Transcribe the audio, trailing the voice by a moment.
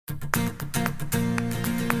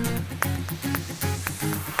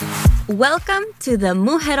Welcome to the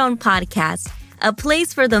Mujeron Podcast, a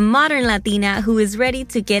place for the modern Latina who is ready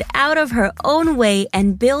to get out of her own way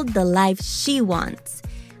and build the life she wants.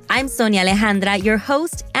 I'm Sonia Alejandra, your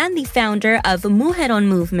host and the founder of Mujeron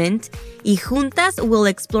Movement, y juntas we'll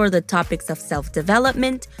explore the topics of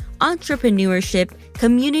self-development, entrepreneurship,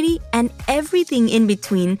 community, and everything in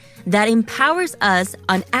between that empowers us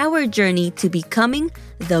on our journey to becoming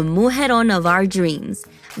the Mujeron of our dreams.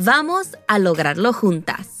 Vamos a lograrlo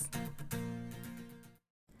juntas.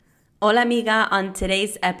 Hola amiga, on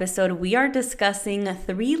today's episode, we are discussing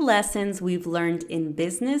 3 lessons we've learned in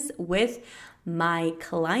business with my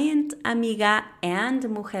client, amiga, and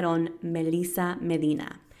mujeron, Melissa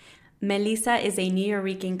Medina. Melissa is a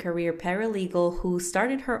Nuyorican career paralegal who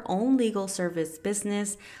started her own legal service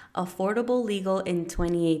business, Affordable Legal, in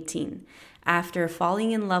 2018. After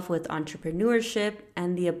falling in love with entrepreneurship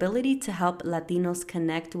and the ability to help Latinos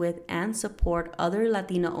connect with and support other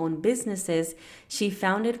Latino-owned businesses, she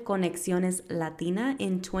founded Conexiones Latina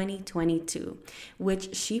in 2022,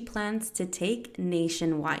 which she plans to take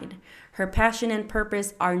nationwide. Her passion and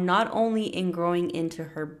purpose are not only in growing into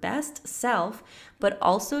her best self, but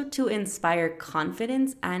also to inspire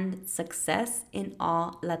confidence and success in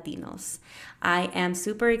all Latinos. I am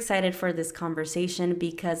super excited for this conversation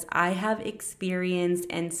because I have experienced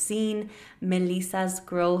and seen Melissa's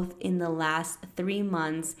growth in the last 3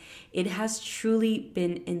 months. It has truly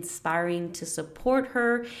been inspiring to support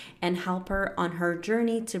her and help her on her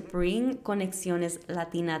journey to bring Conexiones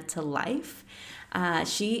Latina to life.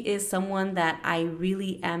 She is someone that I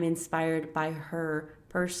really am inspired by her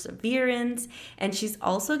perseverance, and she's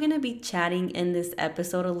also going to be chatting in this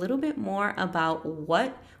episode a little bit more about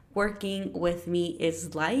what working with me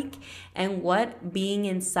is like and what being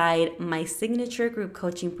inside my signature group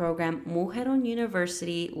coaching program, Mujeron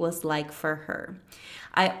University, was like for her.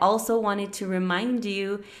 I also wanted to remind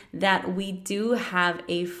you that we do have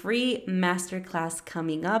a free masterclass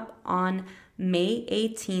coming up on May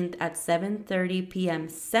 18th at 7:30 p.m.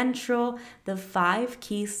 Central, the 5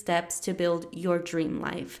 key steps to build your dream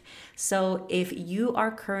life. So if you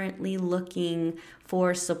are currently looking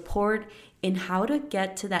for support in how to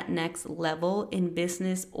get to that next level in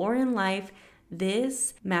business or in life,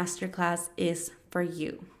 this masterclass is for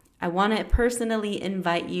you. I want to personally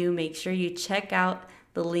invite you. Make sure you check out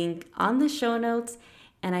the link on the show notes,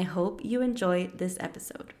 and I hope you enjoy this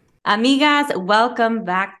episode. Amigas, welcome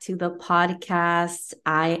back to the podcast.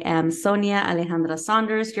 I am Sonia Alejandra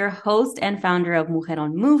Saunders, your host and founder of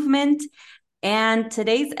Mujeron Movement. And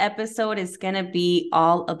today's episode is going to be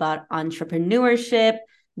all about entrepreneurship,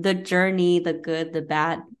 the journey, the good, the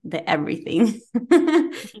bad, the everything.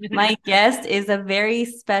 My guest is a very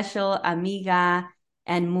special amiga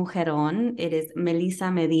and mujeron. It is Melissa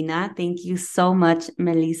Medina. Thank you so much,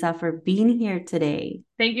 Melissa, for being here today.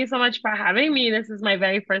 Thank you so much for having me. This is my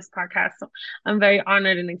very first podcast, so I'm very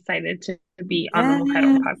honored and excited to be on the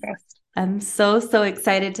Mujeron podcast. I'm so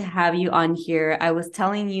excited to have you on here. I was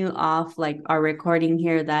telling you off our recording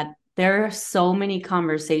here that there are so many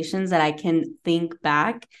conversations that I can think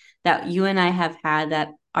back that you and I have had that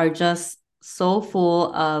are just so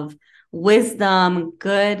full of wisdom,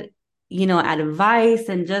 good, advice,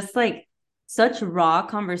 and just such raw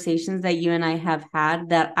conversations that you and I have had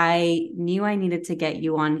that I knew I needed to get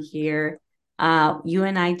you on here. You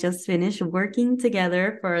and I just finished working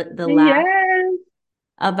together for the last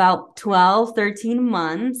about 12, 13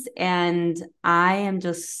 months. And I am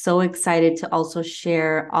just so excited to also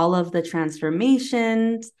share all of the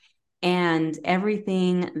transformations and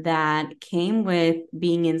everything that came with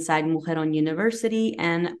being inside Mujeron University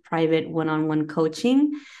and private one-on-one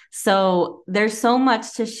coaching. So there's so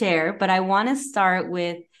much to share, but I want to start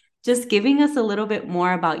with just giving us a little bit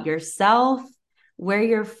more about yourself, where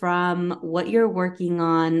you're from, what you're working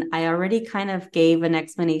on. I already kind of gave an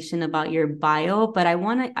explanation about your bio, but I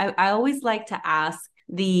always like to ask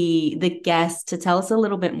the guest to tell us a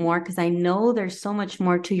little bit more because I know there's so much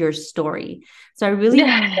more to your story. So I really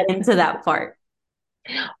want to get into that part.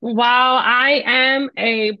 Wow, I am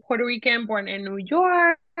a Puerto Rican born in New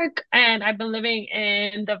York, and I've been living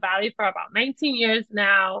in the Valley for about 19 years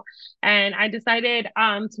now. And I decided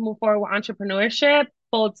to move forward with entrepreneurship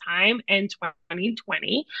full time in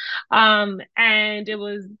 2020. And it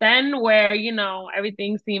was then where,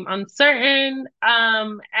 everything seemed uncertain.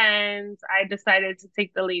 And I decided to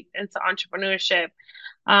take the leap into entrepreneurship.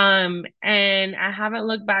 And I haven't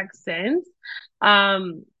looked back since.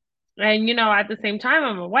 And, at the same time,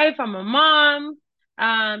 I'm a wife, I'm a mom,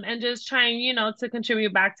 and just trying, to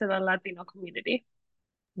contribute back to the Latino community.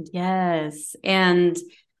 Yes. And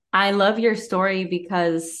I love your story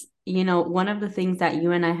because, one of the things that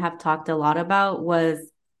you and I have talked a lot about was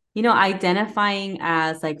identifying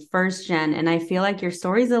as like first gen, and I feel like your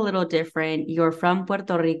story's a little different. You're from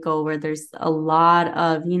Puerto Rico, where there's a lot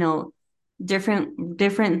of,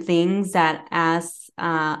 different things that as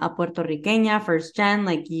a Puerto Riqueña first gen,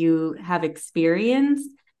 like you have experienced.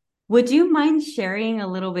 Would you mind sharing a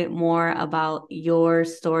little bit more about your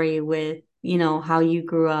story with, how you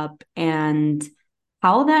grew up and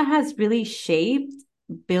how that has really shaped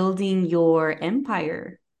building your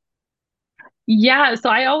empire? Yeah, so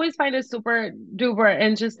I always find it super duper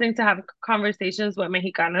interesting to have conversations with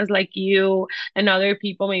Mexicanas like you and other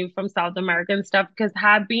people maybe from South America and stuff because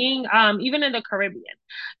being even in the Caribbean,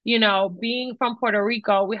 being from Puerto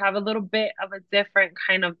Rico, we have a little bit of a different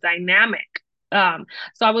kind of dynamic. Um,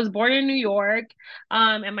 so I was born in New York,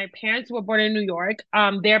 and my parents were born in New York.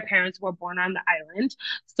 Their parents were born on the island.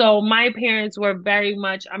 So my parents were very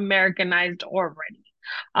much Americanized already.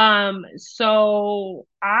 So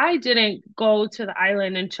I didn't go to the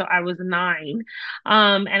island until I was 9.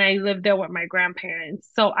 And I lived there with my grandparents.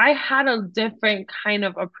 So I had a different kind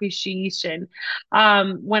of appreciation.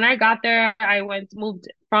 When I got there, moved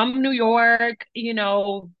from New York,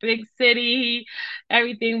 big city,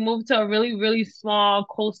 everything, moved to a really, really small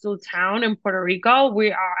coastal town in Puerto Rico.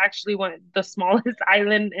 We are actually one of the smallest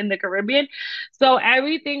island in the Caribbean. So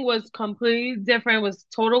everything was completely different, it was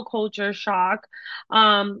total culture shock.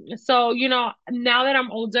 So, now that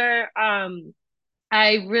I'm older,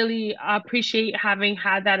 I really appreciate having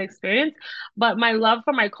had that experience, but my love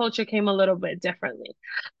for my culture came a little bit differently.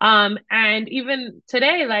 And even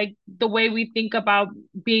today, like the way we think about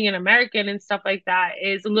being an American and stuff like that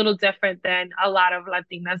is a little different than a lot of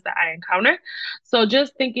Latinas that I encounter. So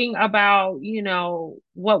just thinking about,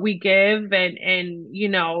 what we give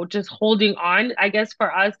and just holding on, I guess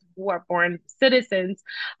for us who are born citizens,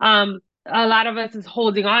 a lot of us is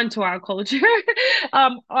holding on to our culture,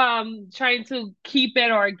 trying to keep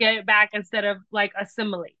it or get it back instead of like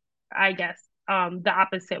assimilate, I guess, the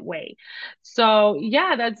opposite way. So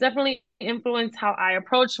yeah, that's definitely influenced how I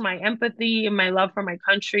approach my empathy and my love for my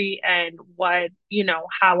country and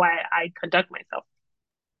how I conduct myself.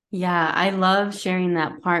 Yeah, I love sharing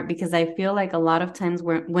that part because I feel like a lot of times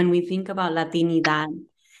when we think about Latinidad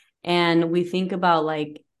and we think about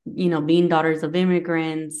like, being daughters of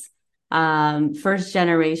immigrants, first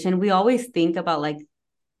generation, we always think about like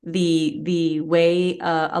the way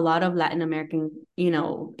a lot of Latin American,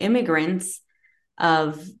 immigrants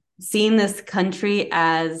of seeing this country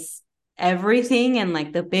as everything and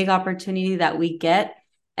like the big opportunity that we get.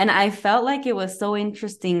 And I felt like it was so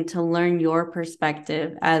interesting to learn your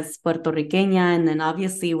perspective as Puerto Riqueña. And then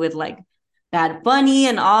obviously with like Bad Bunny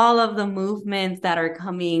and all of the movements that are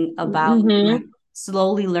coming about, like Mm-hmm.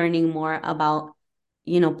 slowly learning more about,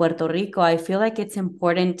 Puerto Rico. I feel like it's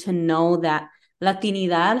important to know that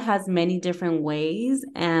Latinidad has many different ways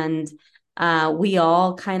and we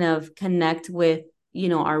all kind of connect with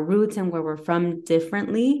our roots and where we're from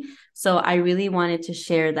differently. So I really wanted to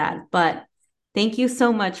share that. But thank you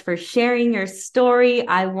so much for sharing your story.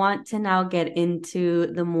 I want to now get into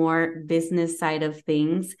the more business side of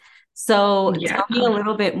things. So Yeah. tell me a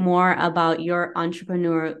little bit more about your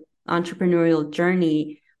entrepreneurial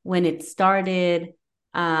journey, when it started,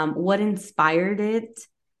 what inspired it,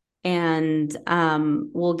 and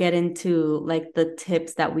we'll get into like the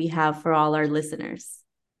tips that we have for all our listeners.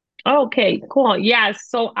 Okay, cool. Yeah,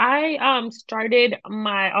 so I started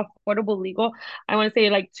my affordable legal, I want to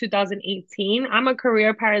say like 2018. I'm a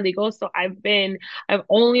career paralegal, so I've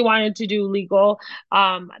only wanted to do legal.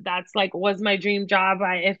 That's like was my dream job.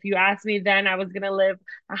 If you asked me then, I was gonna live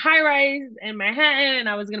a high rise in Manhattan, and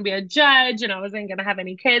I was gonna be a judge, and I wasn't gonna have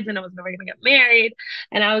any kids, and I was never gonna get married,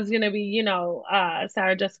 and I was gonna be,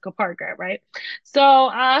 Sarah Jessica Parker, right?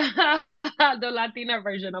 So the Latina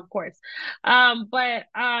version, of course. But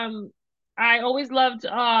I always loved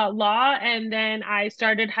law, and then I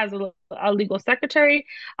started as a legal secretary,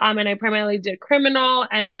 and I primarily did criminal,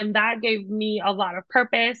 and that gave me a lot of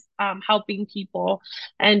purpose, helping people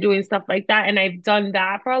and doing stuff like that. And I've done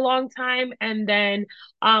that for a long time. And then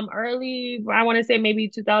early, I want to say maybe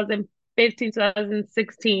 2015,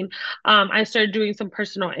 2016, I started doing some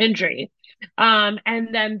personal injury. And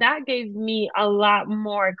then that gave me a lot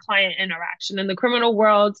more client interaction in the criminal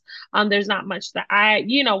world. There's not much that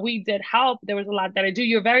we did help. There was a lot that I do.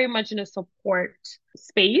 You're very much in a support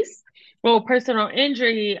space. Well, personal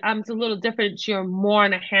injury, it's a little different. You're more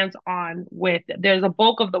on a hands-on with. There's a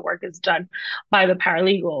bulk of the work is done by the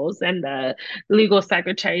paralegals and the legal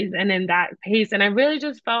secretaries, and in that pace. And I really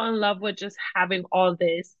just fell in love with just having all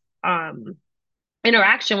this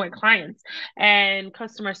interaction with clients and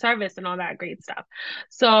customer service and all that great stuff.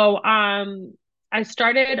 So I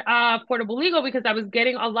started Portable Legal because I was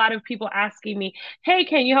getting a lot of people asking me, "Hey,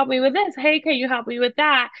 can you help me with this? Hey, can you help me with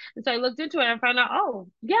that?" And so I looked into it and found out, oh,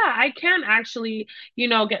 yeah, I can actually,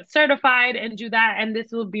 get certified and do that. And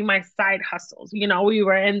this will be my side hustles. We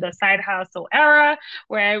were in the side hustle era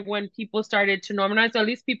where when people started to normalize, or at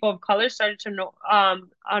least people of color started to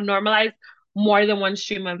normalize more than one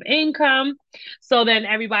stream of income. So then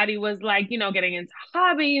everybody was like, getting into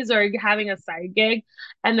hobbies or having a side gig.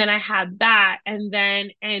 And then I had that. And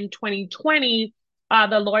then in 2020,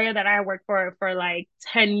 the lawyer that I worked for like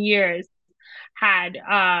 10 years had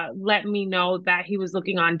let me know that he was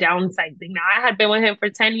looking on downsizing. Now, I had been with him for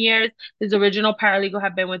 10 years. His original paralegal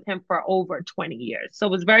had been with him for over 20 years. So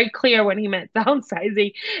it was very clear when he meant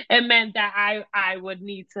downsizing, it meant that I would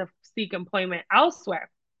need to seek employment elsewhere.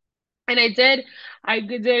 And I didn't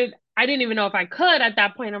even know if I could at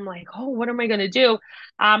that point. I'm like, oh, what am I gonna do?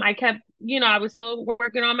 I kept, I was still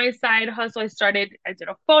working on my side hustle. I did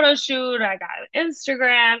a photo shoot, I got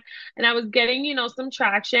Instagram, and I was getting, some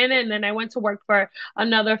traction. And then I went to work for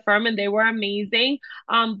another firm and they were amazing.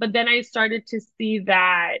 But then I started to see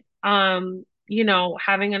that having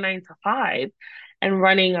a 9 to 5 and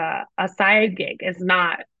running a side gig is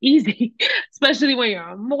not easy, especially when you're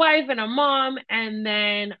a wife and a mom. And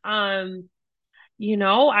then, I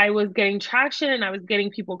was getting traction and I was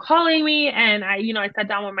getting people calling me. And I sat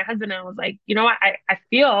down with my husband and I was like, you know what? I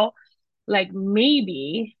feel like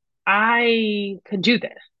maybe I could do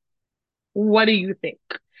this. What do you think?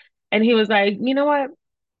 And he was like, you know what?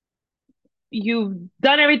 You've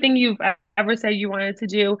done everything you've ever said you wanted to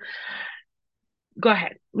do. Go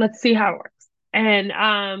ahead. Let's see how it works. And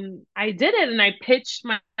I did it and I pitched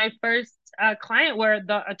my first client where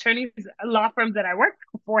the attorneys law firms that I worked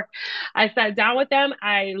for. I sat down with them.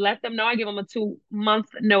 I let them know. I gave them a 2 month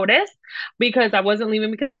notice because I wasn't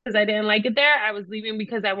leaving because I didn't like it there. I was leaving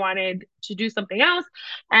because I wanted to do something else.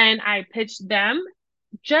 And I pitched them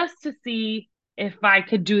just to see if I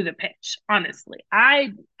could do the pitch. Honestly,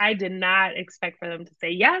 I did not expect for them to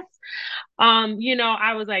say yes.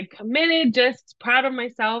 I was like committed, just proud of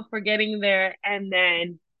myself for getting there. And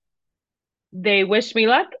then they wished me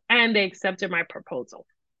luck and they accepted my proposal.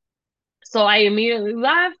 So I immediately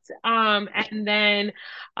left. And then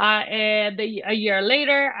a year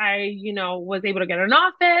later, I, was able to get an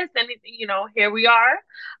office and, here we are.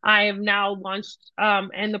 I have now launched,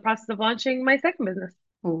 in the process of launching my second business.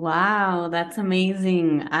 Wow, that's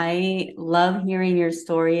amazing. I love hearing your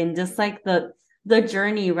story and just like the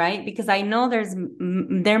journey, right? Because I know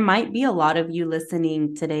there might be a lot of you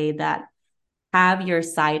listening today that have your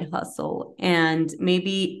side hustle and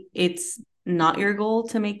maybe it's not your goal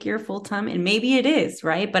to make your full time and maybe it is,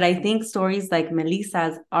 right? But I think stories like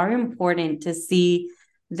Melissa's are important to see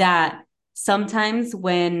that sometimes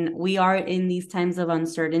when we are in these times of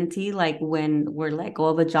uncertainty, like when we're let go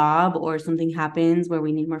of a job or something happens where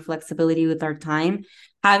we need more flexibility with our time,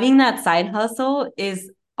 having that side hustle is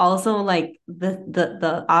also like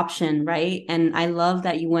the option, right? And I love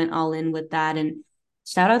that you went all in with that. And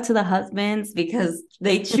shout out to the husbands because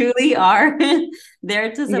they truly are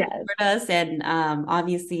there to support Yes. us. And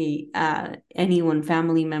obviously, anyone,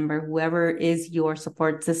 family member, whoever is your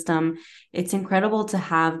support system, it's incredible to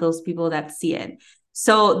have those people that see it.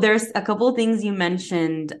 So there's a couple of things you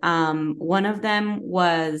mentioned. One of them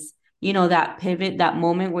was, that pivot, that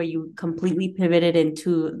moment where you completely pivoted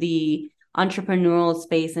into the entrepreneurial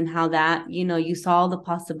space and how that, you saw the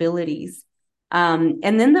possibilities. And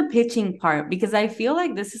then the pitching part, because I feel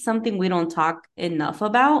like this is something we don't talk enough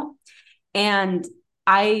about. And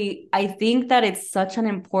I think that it's such an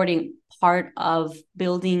important part of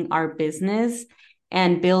building our business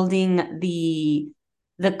and building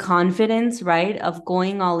the confidence, right, of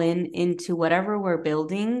going all in into whatever we're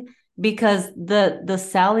building because the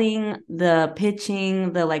selling, the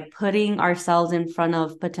pitching, the like putting ourselves in front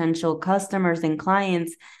of potential customers and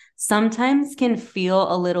clients sometimes can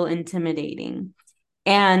feel a little intimidating.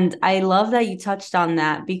 And I love that you touched on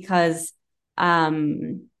that because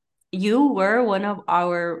um, you were one of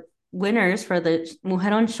our winners for the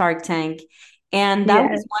Mujer on Shark Tank. And that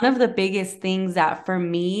Yes. was one of the biggest things that for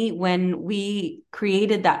me, when we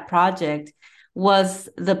created that project, was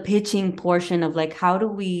the pitching portion of like, how do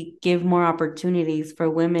we give more opportunities for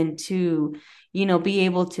women to, be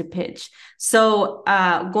able to pitch? So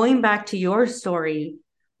going back to your story,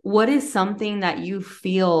 what is something that you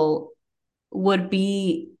feel would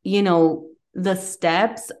be, the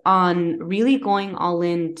steps on really going all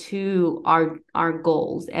into our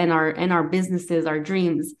goals and our businesses, our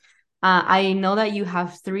dreams? I know that you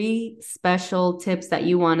have three special tips that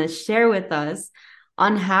you want to share with us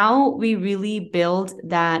on how we really build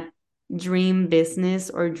dream business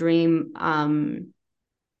or dream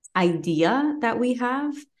idea that we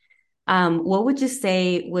have, what would you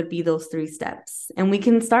say would be those three steps? And we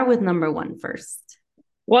can start with number one first.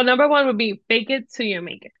 Well, number one would be fake it till you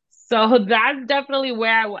make it. So that's definitely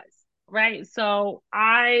where I was, right? So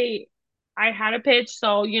I had a pitch.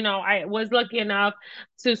 So, I was lucky enough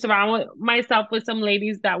to myself with some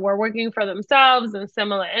ladies that were working for themselves in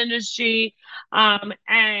similar industry. And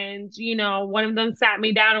one of them sat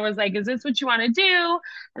me down and was like, "Is this what you want to do?"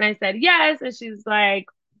 And I said, "Yes." And she's like,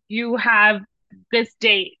 "You have this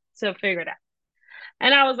date to figure it out."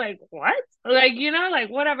 And I was like, "What?" Like, like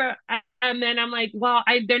whatever. And then I'm like, "Well,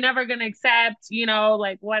 they're never gonna accept,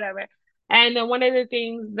 like whatever." And then one of the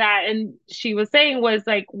things that and she was saying was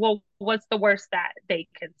like, "Well, what's the worst that they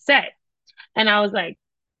can say?" And I was like,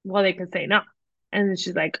 "Well, they can say no." And then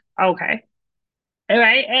she's like, "Okay."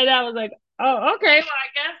 Right. And I was like, "Oh, okay. Well, I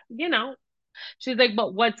guess, She's like,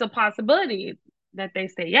 "But what's a possibility that they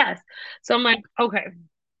say yes?" So I'm like, "Okay."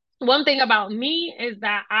 One thing about me is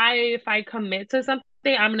that if I commit to something,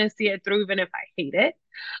 I'm gonna see it through even if I hate it.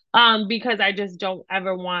 Because I just don't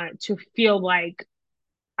ever want to feel like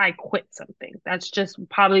I quit something. That's just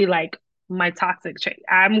probably like my toxic trait.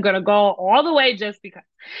 I'm gonna go all the way just because.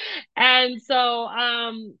 And so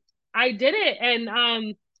I did it,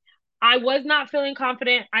 and I was not feeling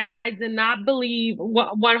confident. I did not believe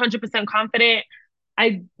 100% confident.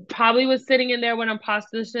 I probably was sitting in there with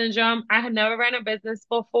imposter syndrome. I had never ran a business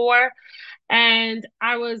before. And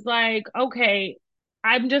I was like, okay,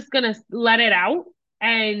 I'm just gonna let it out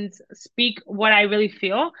and speak what I really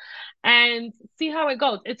feel and see how it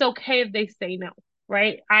goes. It's okay if they say no,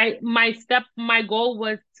 right? My goal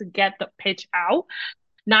was to get the pitch out,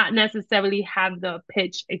 not necessarily have the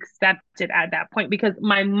pitch accepted at that point because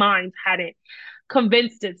my mind hadn't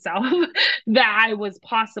convinced itself that I was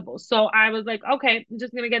possible. So I was like, okay, I'm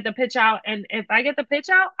just gonna get the pitch out. And if I get the pitch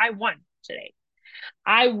out, I won today.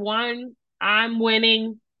 I won. I'm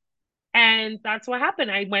winning. And that's what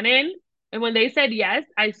happened. I went in, and when they said yes,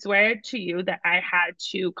 I swear to you that I had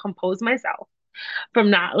to compose myself from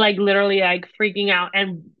not like literally like freaking out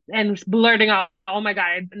and blurting out, "Oh my God,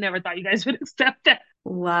 I never thought you guys would accept that."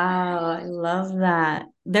 Wow, I love that.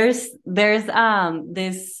 There's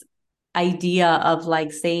this idea of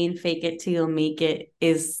like saying fake it till you make it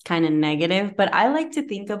is kind of negative, but I like to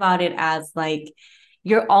think about it as like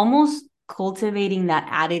you're almost cultivating that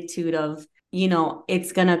attitude of,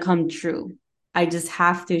 it's gonna come true. I just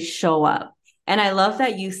have to show up. And I love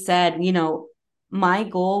that you said, my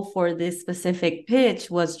goal for this specific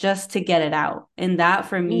pitch was just to get it out. And that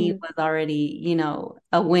for me Mm-hmm. was already,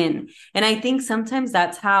 a win. And I think sometimes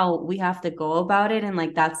that's how we have to go about it. And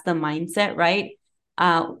like that's the mindset, right?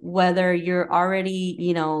 Whether you're already,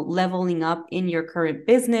 leveling up in your current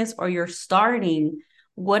business or you're starting,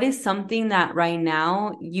 what is something that right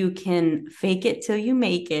now you can fake it till you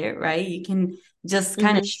make it, right? You can just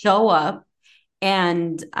kind of Mm-hmm. show up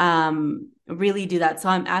and really do that. So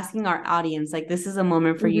I'm asking our audience, like, this is a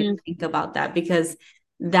moment for you to Mm-hmm. think about that because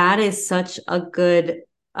that is such a good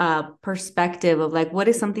perspective of like, what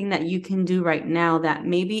is something that you can do right now that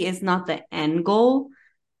maybe is not the end goal,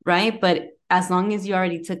 right? But as long as you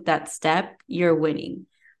already took that step, you're winning.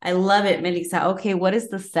 I love it, Melissa. Okay, what is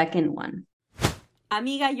the second one?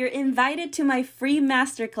 Amiga, you're invited to my free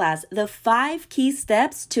masterclass, The 5 Key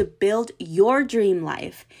Steps to Build Your Dream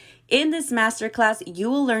Life. In this masterclass, you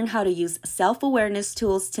will learn how to use self-awareness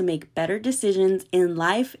tools to make better decisions in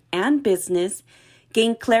life and business,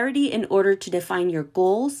 gain clarity in order to define your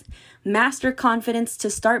goals, master confidence to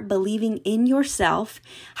start believing in yourself,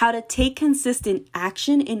 how to take consistent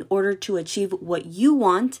action in order to achieve what you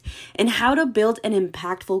want, and how to build an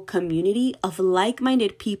impactful community of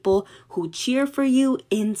like-minded people who cheer for you,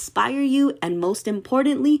 inspire you, and most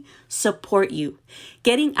importantly, support you.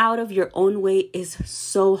 Getting out of your own way is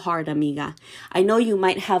so hard, amiga. I know you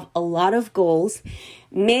might have a lot of goals,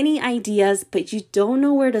 many ideas, but you don't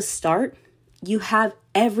know where to start. You have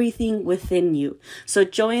everything within you. So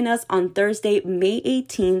join us on Thursday, May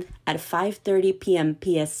 18th at 5:30 p.m.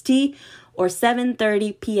 PST or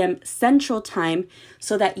 7:30 p.m. Central Time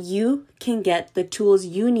so that you can get the tools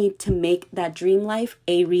you need to make that dream life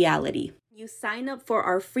a reality. You sign up for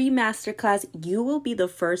our free masterclass, you will be the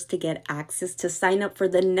first to get access to sign up for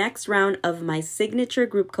the next round of my signature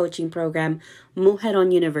group coaching program,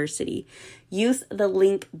 Mujeron University. Use the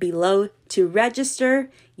link below to register.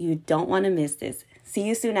 You don't want to miss this. See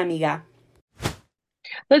you soon, amiga.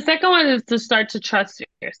 The second one is to start to trust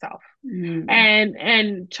yourself Mm.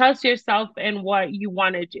 and trust yourself in what you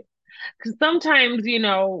want to do. Because sometimes,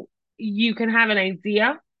 you can have an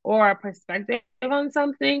idea or a perspective on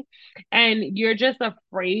something and you're just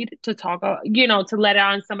afraid to talk, to let it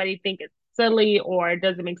on somebody think it's silly or it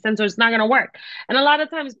doesn't make sense or it's not going to work. And a lot of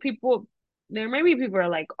times there may be people are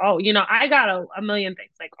like, oh, I got a million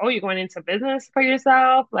things like, oh, you're going into business for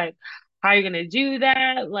yourself. Like, how are you going to do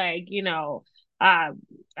that? Like, uh,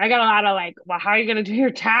 I got a lot of like, well, how are you going to do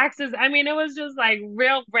your taxes? I mean, it was just like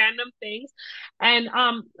real random things. And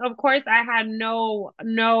of course I had no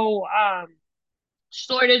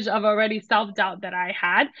shortage of already self-doubt that I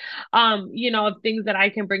had, of things that I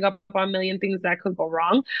can bring up on a million things that could go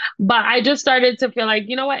wrong. But I just started to feel like,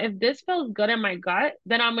 you know what, if this feels good in my gut,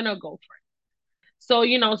 then I'm gonna go for it. So,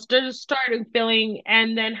 just started feeling,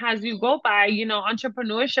 and then as you go by,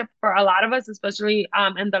 entrepreneurship for a lot of us, especially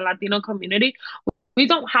in the Latino community, we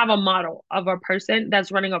don't have a model of a person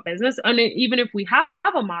that's running a business. And even if we have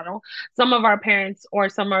a model, some of our parents or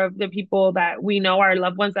some of the people that we know, our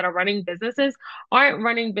loved ones that are running businesses, aren't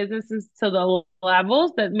running businesses to the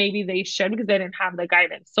levels that maybe they should because they didn't have the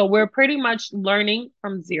guidance. So we're pretty much learning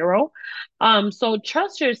from zero. So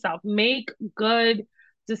trust yourself, make good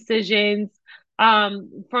decisions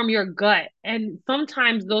from your gut. And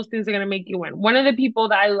sometimes those things are going to make you win. One of the people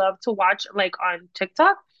that I love to watch like on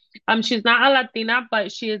TikTok, she's not a Latina,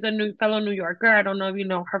 but she is a fellow New Yorker. I don't know if you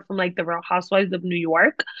know her from like the Real Housewives of New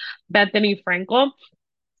York, Bethany Frankel.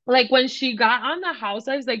 Like when she got on the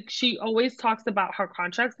Housewives, like she always talks about her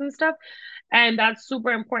contracts and stuff. And that's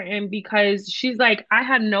super important because she's like, I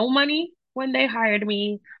had no money when they hired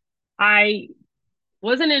me. I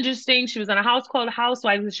wasn't interesting. She was on a house called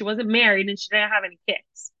Housewives and she wasn't married and she didn't have any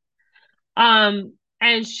kids.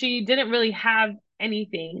 And she didn't really have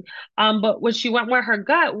anything. But what she went where her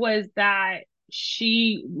gut was that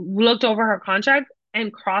she looked over her contract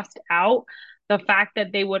and crossed out the fact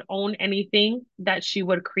that they would own anything that she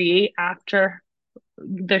would create after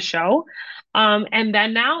the show. And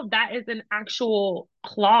then now that is an actual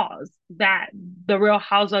clause that the Real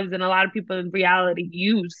Housewives and a lot of people in reality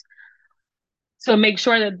use to make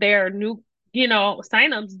sure that their new,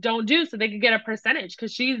 signups don't do so they could get a percentage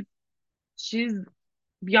because she's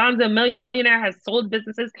beyond a millionaire, has sold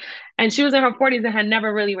businesses, and she was in her 40s and had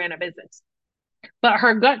never really ran a business. But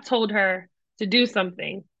her gut told her to do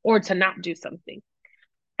something or to not do something.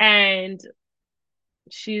 And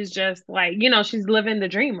she's just like, she's living the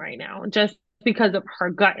dream right now just because of her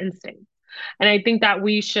gut instinct. And I think that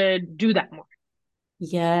we should do that more.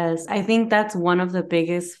 Yes, I think that's one of the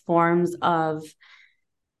biggest forms of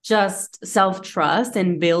just self-trust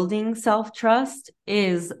and building self-trust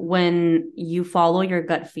is when you follow your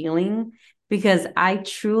gut feeling, because I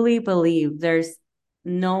truly believe there's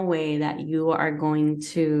no way that you are going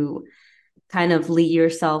to kind of lead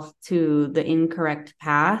yourself to the incorrect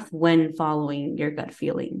path when following your gut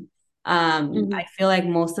feeling. Mm-hmm. I feel like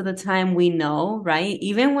most of the time we know, right?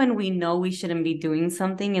 Even when we know we shouldn't be doing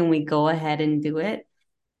something and we go ahead and do it,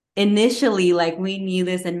 initially, like, we knew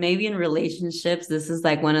this, and maybe in relationships this is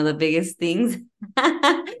like one of the biggest things.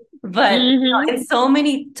 But Mm-hmm. in so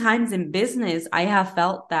many times in business I have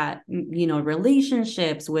felt that,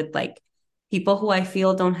 relationships with like people who I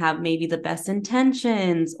feel don't have maybe the best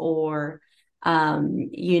intentions, or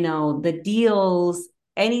the deals,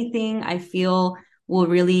 anything I feel will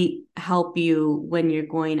really help you when you're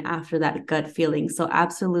going after that gut feeling. So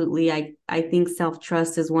absolutely, I think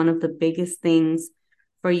self-trust is one of the biggest things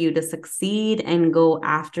for you to succeed and go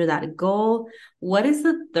after that goal. What is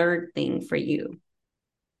the third thing for you?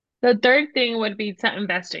 The third thing would be to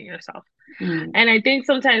invest in yourself. Mm. And I think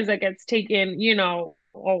sometimes that gets taken,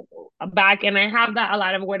 back. And I have that a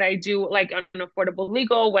lot of what I do, like on affordable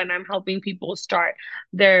legal, when I'm helping people start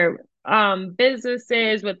their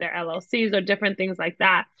businesses with their LLCs or different things like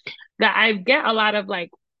that, that I get a lot of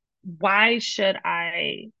like, why should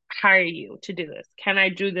I hire you to do this? Can I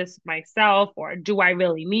do this myself? Or do I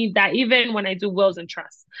really need that? Even when I do wills and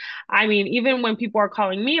trusts. I mean, even when people are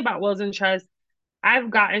calling me about wills and trusts,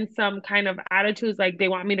 I've gotten some kind of attitudes like they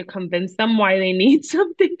want me to convince them why they need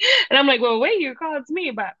something. And I'm like, well, wait, you're calling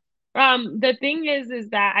me. But the thing is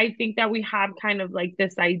that I think that we have kind of like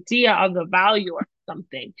this idea of the value of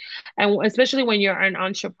something. And especially when you're an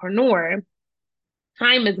entrepreneur,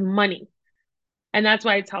 time is money. And that's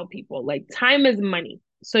why I tell people like time is money.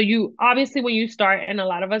 So you obviously when you start, and a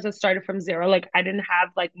lot of us have started from zero, like I didn't have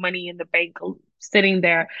like money in the bank sitting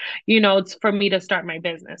there, for me to start my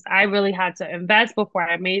business. I really had to invest before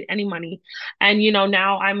I made any money. And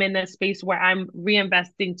now I'm in a space where I'm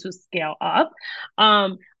reinvesting to scale up.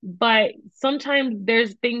 But sometimes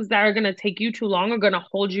there's things that are gonna take you too long or gonna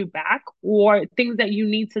hold you back, or things that you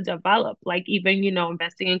need to develop, like even,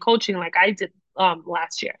 investing in coaching like I did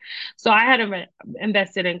last year. So I had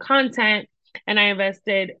invested in content. and I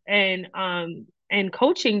invested in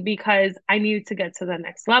coaching because I needed to get to the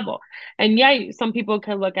next level. And yeah, some people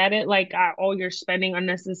can look at it like, oh, you're spending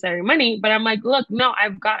unnecessary money. But I'm like, look, no,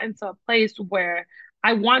 I've gotten to a place where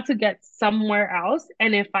I want to get somewhere else.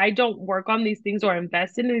 And if I don't work on these things or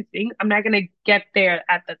invest in these things, I'm not going to get there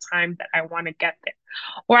at the time that I want to get there,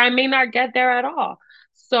 or I may not get there at all.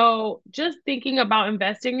 So just thinking about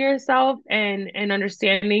investing in yourself and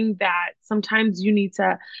understanding that sometimes you need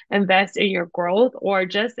to invest in your growth or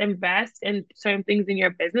just invest in certain things in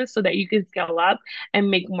your business so that you can scale up and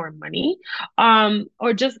make more money.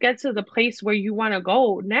 Or just get to the place where you want to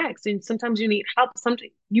go next. And sometimes you need help.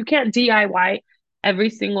 Sometimes you can't DIY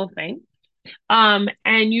every single thing. And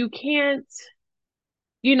you can't,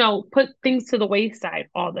 put things to the wayside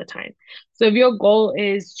all the time. So if your goal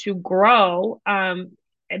is to grow,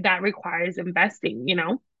 that requires investing.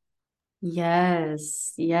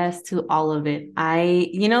 Yes, yes to all of it.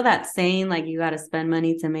 You know that saying, like, you got to spend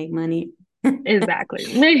money to make money? Exactly.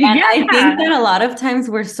 And I think Yeah. that a lot of times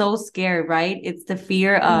we're so scared, right? It's the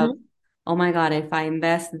fear of, Hmm. oh my God, if I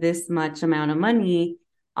invest this much amount of money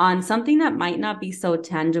on something that might not be so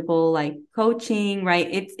tangible, like coaching, right?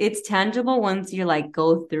 It's tangible once you like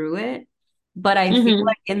go through it. But I feel Hmm.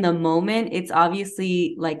 like in the moment, it's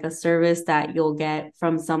obviously like a service that you'll get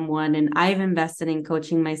from someone. And I've invested in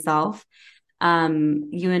coaching myself.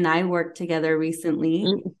 You and I worked together recently,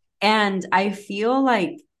 and I feel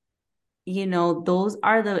like those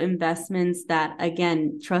are the investments that,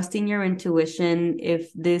 again, trusting your intuition,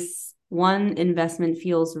 if this one investment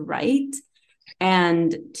feels right,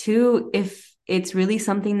 and two, if it's really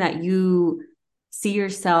something that you see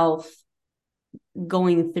yourself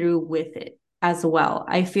going through with it as well.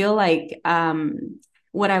 I feel like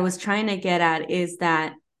what I was trying to get at is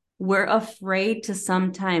that we're afraid to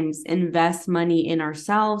sometimes invest money in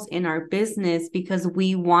ourselves, in our business, because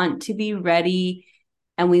we want to be ready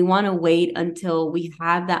and we want to wait until we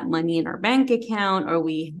have that money in our bank account, or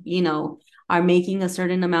we, are making a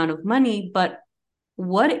certain amount of money. But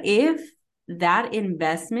what if that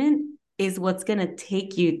investment is what's going to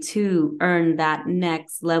take you to earn that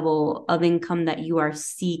next level of income that you are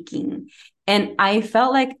seeking? And I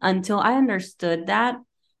felt like until I understood that,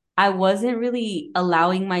 I wasn't really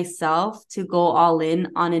allowing myself to go all in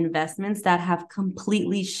on investments that have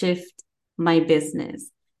completely shifted my business.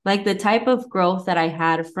 Like the type of growth that I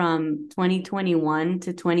had from 2021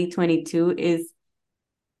 to 2022 is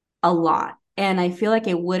a lot. And I feel like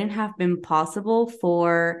it wouldn't have been possible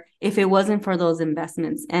for if it wasn't for those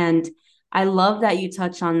investments. And I love that you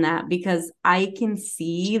touch on that, because I can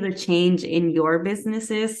see the change in your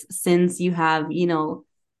businesses since you have,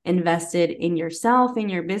 invested in yourself, in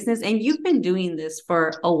your business. And you've been doing this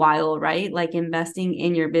for a while, right? Like investing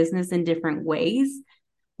in your business in different ways.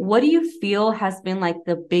 What do you feel has been like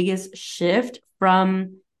the biggest shift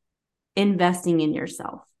from investing in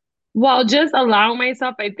yourself? Well, just allowing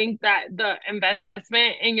myself, I think that the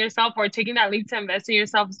investment in yourself or taking that leap to invest in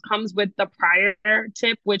yourself comes with the prior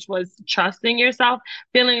tip, which was trusting yourself,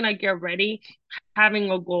 feeling like you're ready, having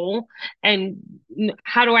a goal, and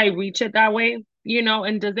how do I reach it that way?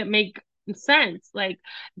 And does it make sense? Like,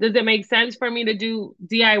 does it make sense for me to do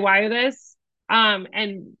DIY this,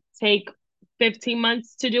 and take 15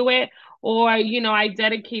 months to do it? Or, I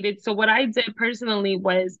dedicated. So what I did personally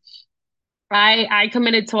was I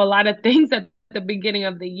committed to a lot of things at the beginning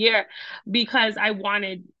of the year because I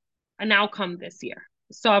wanted an outcome this year.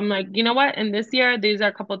 So I'm like, you know what? In this year, these are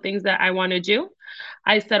a couple of things that I want to do.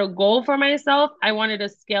 I set a goal for myself. I wanted to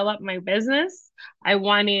scale up my business. I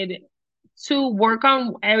wanted to work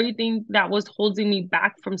on everything that was holding me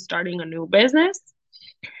back from starting a new business.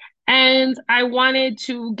 And I wanted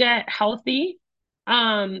to get healthy.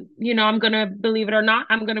 I'm gonna, believe it or not,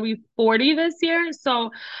 I'm gonna be 40 this year.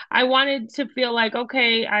 So I wanted to feel like,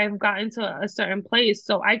 okay, I've gotten to a certain place.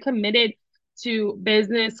 So I committed to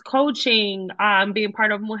business coaching, being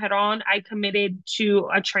part of Mujeron. I committed to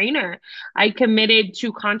a trainer. I committed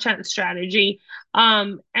to content strategy.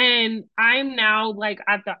 And I'm now like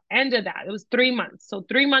at the end of that. It was 3 months. So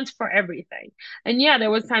 3 months for everything. And yeah,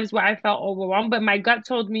 there was times where I felt overwhelmed, but my gut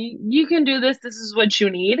told me, you can do this. This is what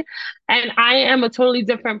you need. And I am a totally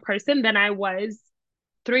different person than I was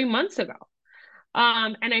 3 months ago.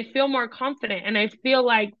 And I feel more confident. And I feel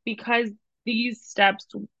like because these steps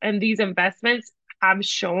and these investments have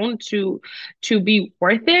shown to be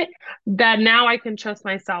worth it, that now I can trust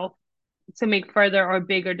myself to make further or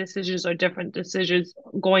bigger decisions or different decisions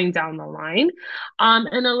going down the line.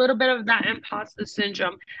 And a little bit of that imposter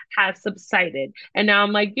syndrome has subsided. And now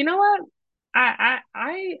I'm like, you know what? I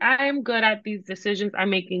am good at these decisions. I'm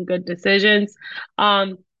making good decisions.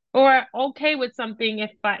 Um, or okay with something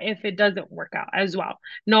if it doesn't work out as well,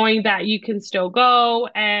 knowing that you can still go,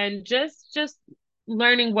 and just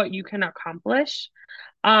learning what you can accomplish,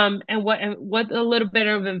 and what a little bit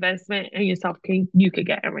of investment in yourself can you could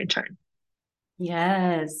get in return.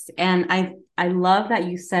 Yes. And I love that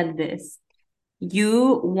you said this.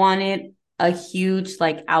 You wanted a huge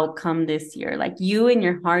like outcome this year. Like you in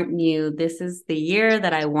your heart knew this is the year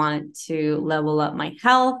that I want to level up my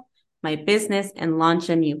health, my business, and launch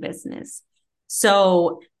a new business.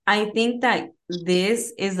 So I think that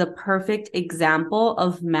this is a perfect example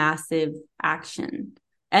of massive action.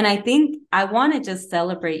 And I think I want to just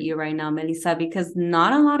celebrate you right now, Melissa, because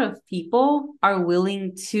not a lot of people are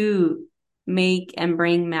willing to make and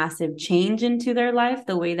bring massive change into their life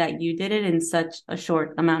the way that you did it in such a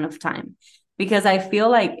short amount of time. Because I feel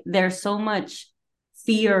like there's so much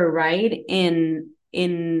fear, right? In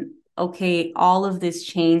okay, all of this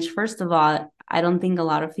change. First of all, I don't think a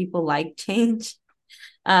lot of people like change.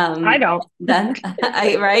 I Um don't. that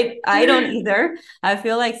I right, I don't either. I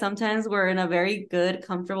feel like sometimes we're in a very good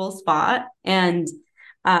comfortable spot, and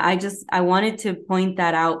I wanted to point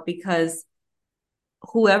that out because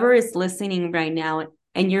whoever is listening right now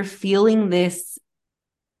and you're feeling this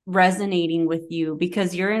resonating with you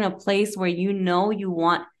because you're in a place where you know you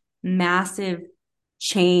want massive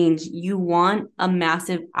change, you want a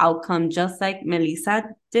massive outcome, just like Melissa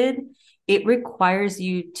did, it requires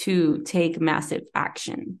you to take massive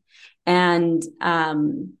action. And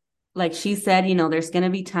like she said, you know, there's going to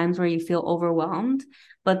be times where you feel overwhelmed,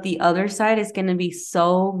 but the other side is going to be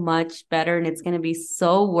so much better and it's going to be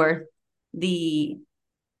so worth the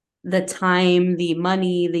time, the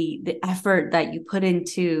money, the effort that you put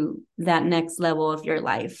into that next level of your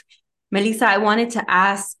life. Melissa, I wanted to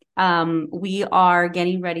ask, we are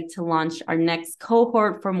getting ready to launch our next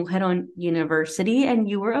cohort for Mujeron University, and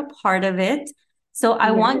you were a part of it. So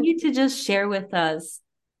I want Yes. you to just share with us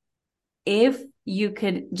if you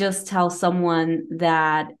could just tell someone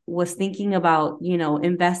that was thinking about, you know,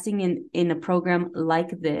 investing in a program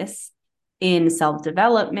like this in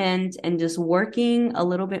self-development and just working a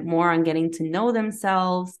little bit more on getting to know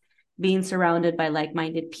themselves, being surrounded by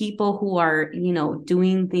like-minded people who are, you know,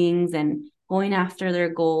 doing things and going after their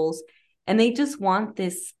goals, and they just want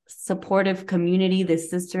this supportive community, this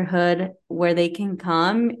sisterhood where they can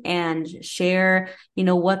come and share, you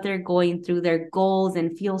know, what they're going through, their goals,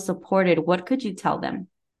 and feel supported. What could you tell them?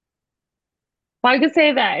 Well, I could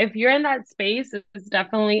say that if you're in that space, it's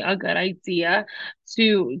definitely a good idea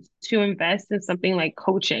to invest in something like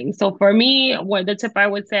coaching. So for me, what the tip I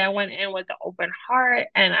would say, I went in with an open heart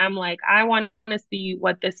and I'm like, I want to see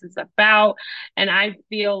what this is about. And I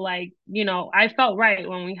feel like, I felt right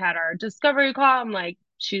when we had our discovery call. I'm like,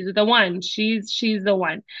 she's the one. She's the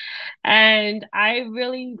one. And I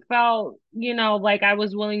really felt, like I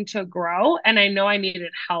was willing to grow and I know I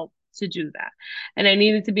needed help to do that. And I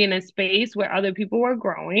needed to be in a space where other people were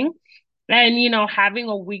growing and, having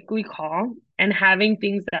a weekly call and having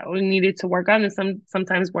things that we needed to work on and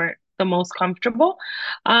sometimes weren't the most comfortable,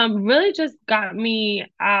 really just got me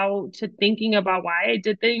out to thinking about why I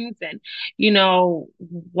did things and,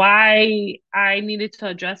 why I needed to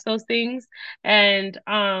address those things. And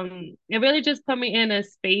it really just put me in a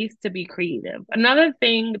space to be creative. Another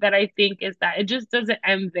thing that I think is that it just doesn't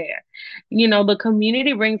end there. The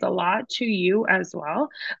community brings a lot to you as well.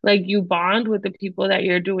 Like you bond with the people that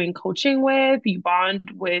you're doing coaching with, you bond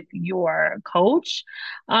with your coach.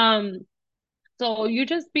 Um, so you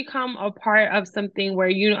just become a part of something where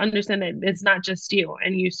you understand that it's not just you,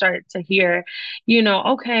 and you start to hear,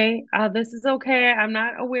 okay, this is okay. I'm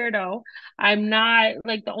not a weirdo. I'm not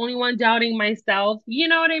like the only one doubting myself. You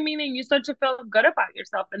know what I mean? And you start to feel good about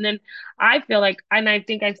yourself. And then I feel like, and I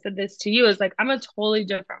think I've said this to you, is like I'm a totally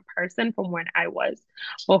different person from when I was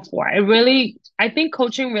before. I think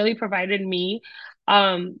coaching really provided me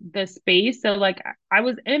the space. So like I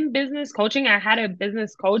was in business coaching. I had a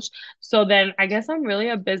business coach, so then I guess I'm really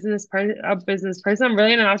a business person. I'm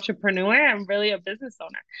really an entrepreneur. I'm really a business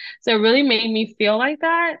owner. So it really made me feel like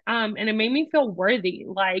that. And it made me feel worthy.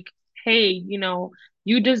 Like, hey,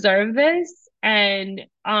 you deserve this. And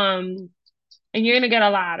you're gonna get a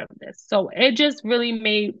lot of this. So it just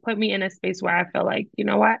really put me in a space where I feel like, you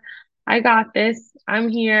know what? I got this. I'm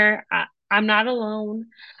here. I'm not alone.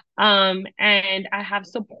 And I have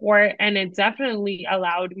support, and it definitely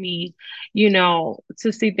allowed me,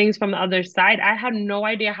 to see things from the other side. I had no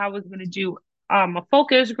idea how I was gonna do a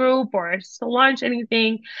focus group or to launch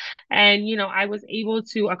anything. And I was able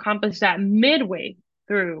to accomplish that midway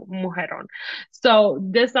through Mujeron. So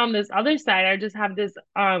this on this other side, I just have this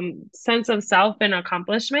sense of self and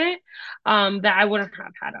accomplishment that I wouldn't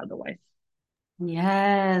have had otherwise.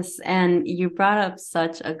 Yes. And you brought up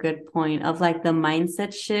such a good point of like the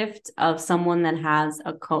mindset shift of someone that has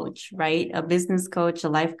a coach, right? A business coach, a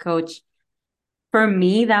life coach. For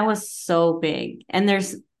me, that was so big. And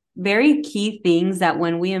there's very key things that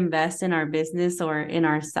when we invest in our business or in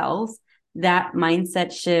ourselves, that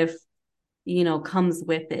mindset shift, comes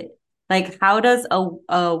with it. Like, how does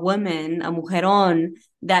a woman, a mujerón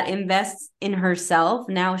that invests in herself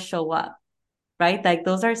now show up? Right? Like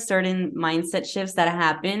those are certain mindset shifts that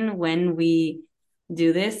happen when we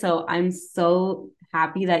do this. So I'm so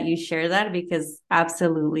happy that you share that because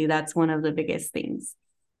absolutely that's one of the biggest things.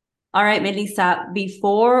 All right, Melissa,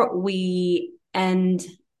 before we end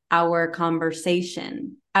our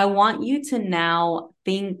conversation, I want you to now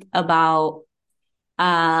think about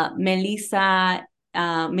Melissa,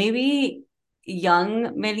 maybe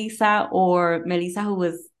young Melissa or Melissa who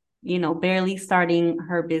was, barely starting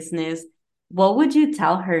her business. What would you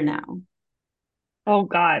tell her now? Oh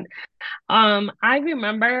God. I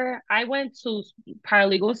remember I went to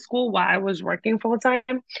paralegal school while I was working full time.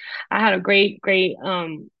 I had a great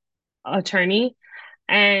attorney,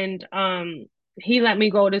 and he let me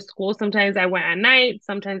go to school. Sometimes I went at night,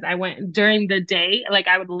 sometimes I went during the day. Like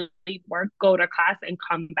I would leave work, go to class, and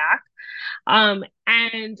come back.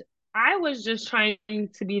 And I was just trying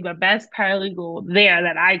to be the best paralegal there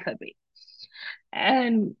that I could be.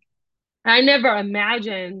 And I never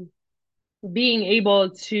imagined being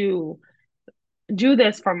able to do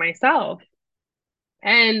this for myself.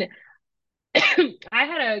 And I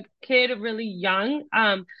had a kid really young.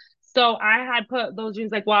 So I had put those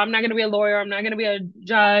dreams like, well, I'm not gonna be a lawyer, I'm not gonna be a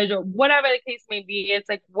judge, or whatever the case may be. It's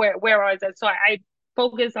like where was it? So I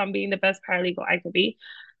focused on being the best paralegal I could be.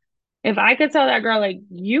 If I could tell that girl, like,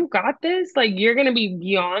 you got this, like, you're gonna be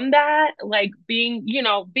beyond that, like, being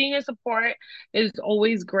a support is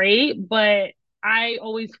always great, but I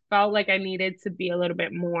always felt like I needed to be a little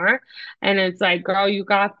bit more. And it's like, girl, you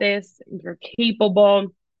got this, you're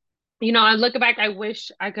capable. I look back, I wish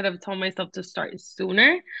I could have told myself to start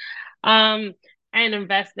sooner, um, and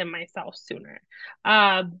invest in myself sooner.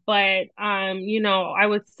 But I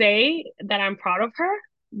would say that I'm proud of her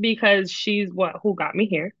because she's what who got me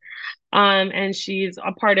here. And she's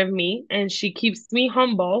a part of me and she keeps me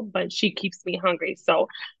humble, but she keeps me hungry. So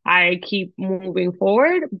I keep moving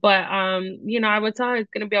forward. But I would tell her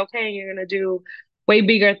it's gonna be okay and you're gonna do way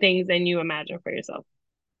bigger things than you imagine for yourself.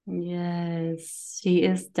 Yes, she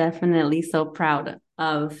is definitely so proud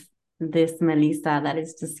of this Melissa that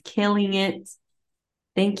is just killing it.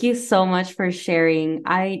 Thank you so much for sharing.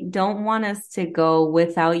 I don't want us to go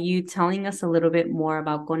without you telling us a little bit more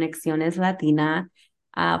about Conexiones Latina.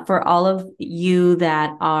 For all of you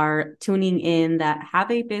that are tuning in that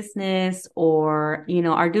have a business or,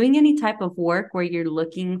 are doing any type of work where you're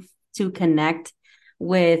looking to connect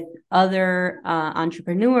with other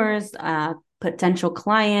entrepreneurs, potential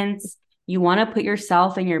clients, you want to put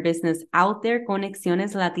yourself and your business out there,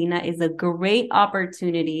 Conexiones Latina is a great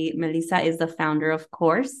opportunity. Melissa is the founder, of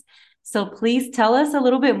course. So please tell us a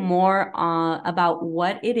little bit more about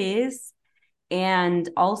what it is and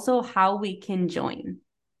also how we can join.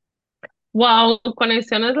 Well,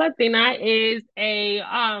 Conexiones Latina is a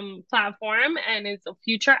platform and it's a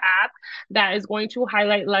future app that is going to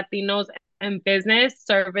highlight Latinos and business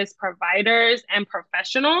service providers and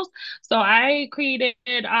professionals. So I created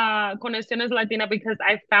Conexiones Latina because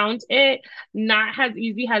I found it not as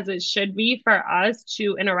easy as it should be for us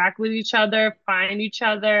to interact with each other, find each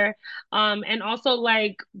other, and also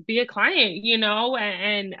like be a client,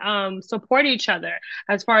 and support each other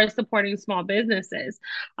as far as supporting small businesses.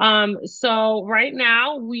 So right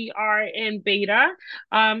now we are in beta,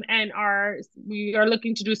 and we are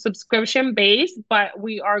looking to do subscription based, but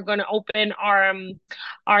we are going to open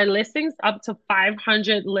our listings up to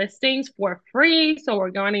 500 listings for free. So we're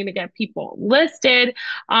going to get people listed,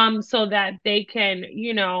 so that they can,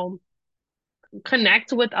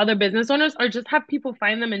 connect with other business owners or just have people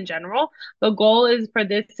find them in general. The goal is for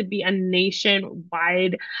this to be a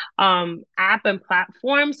nationwide app and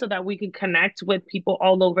platform so that we can connect with people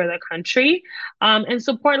all over the country, and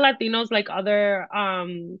support Latinos like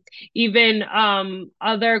even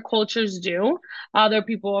other cultures do, other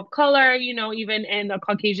people of color, even in the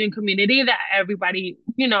Caucasian community, that everybody,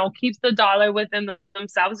 keeps the dollar within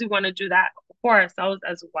themselves. We want to do that for ourselves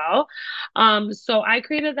as well. So I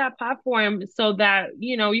created that platform so that,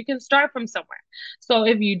 you can start from somewhere. So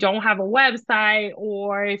if you don't have a website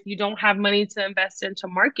or if you don't have money to invest into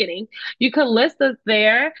marketing, you can list us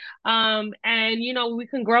there. And, we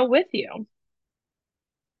can grow with you.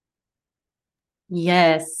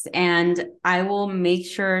 Yes, and I will make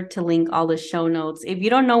sure to link all the show notes. If you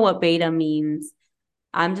don't know what beta means,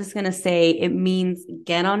 I'm just going to say it means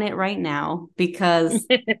get on it right now, because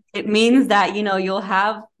it means that,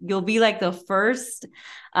 you'll be like the first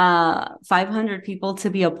 500 people to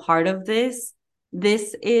be a part of this.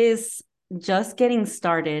 This is just getting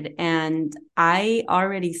started. And I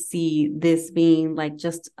already see this being like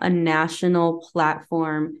just a national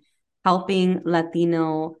platform helping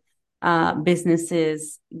Latino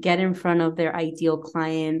businesses get in front of their ideal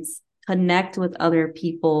clients, connect with other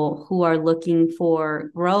people who are looking for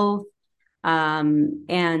growth.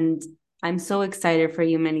 And I'm so excited for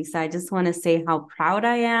you, Melissa. I just want to say how proud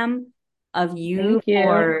I am of you Thank you.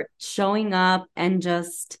 for showing up and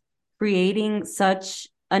just creating such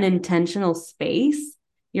an intentional space.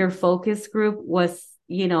 Your focus group was,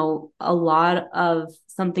 a lot of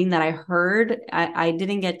something that I heard. I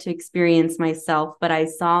didn't get to experience myself, but I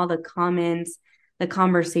saw the comments, the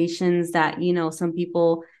conversations that, some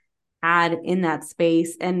people had in that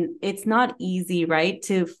space. And it's not easy, right?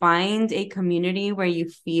 To find a community where you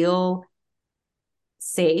feel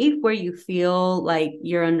safe, where you feel like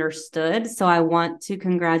you're understood. So I want to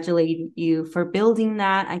congratulate you for building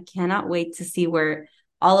that. I cannot wait to see where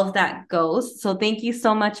all of that goes. So thank you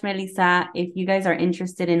so much, Melissa. If you guys are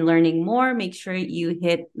interested in learning more, make sure you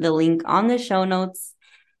hit the link on the show notes.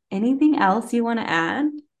 Anything else you want to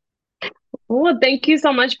add? Well, thank you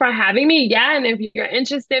so much for having me. Yeah, and if you guys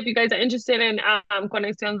are interested in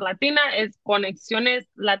Conexiones Latina, it's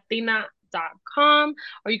conexioneslatina.com,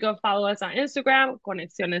 or you can follow us on Instagram,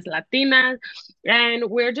 Conexiones Latinas. And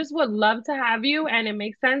we're just would love to have you, and it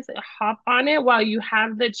makes sense. Hop on it while you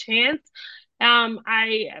have the chance.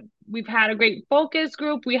 We've had a great focus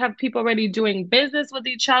group. We have people already doing business with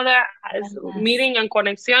each other as Yes. meeting and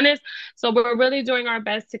conexiones. So we're really doing our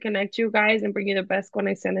best to connect you guys and bring you the best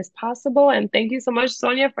conexiones possible. And thank you so much,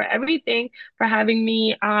 Sonia, for everything, for having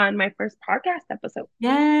me on my first podcast episode.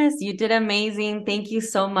 Yes, you did amazing. Thank you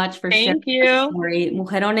so much for sharing Thank your you. story.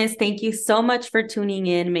 Mujerones, thank you so much for tuning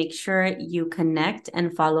in. Make sure you connect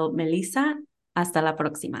and follow Melissa. Hasta la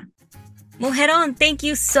próxima. Mujeron, thank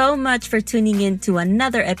you so much for tuning in to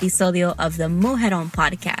another episodio of the Mujeron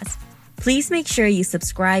podcast. Please make sure you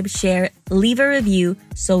subscribe, share, leave a review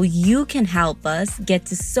so you can help us get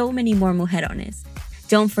to so many more mujerones.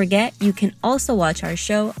 Don't forget, you can also watch our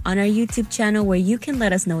show on our YouTube channel, where you can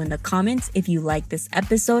let us know in the comments if you like this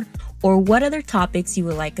episode or what other topics you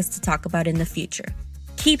would like us to talk about in the future.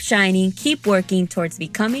 Keep shining, keep working towards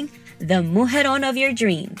becoming the mujeron of your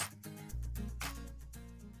dreams.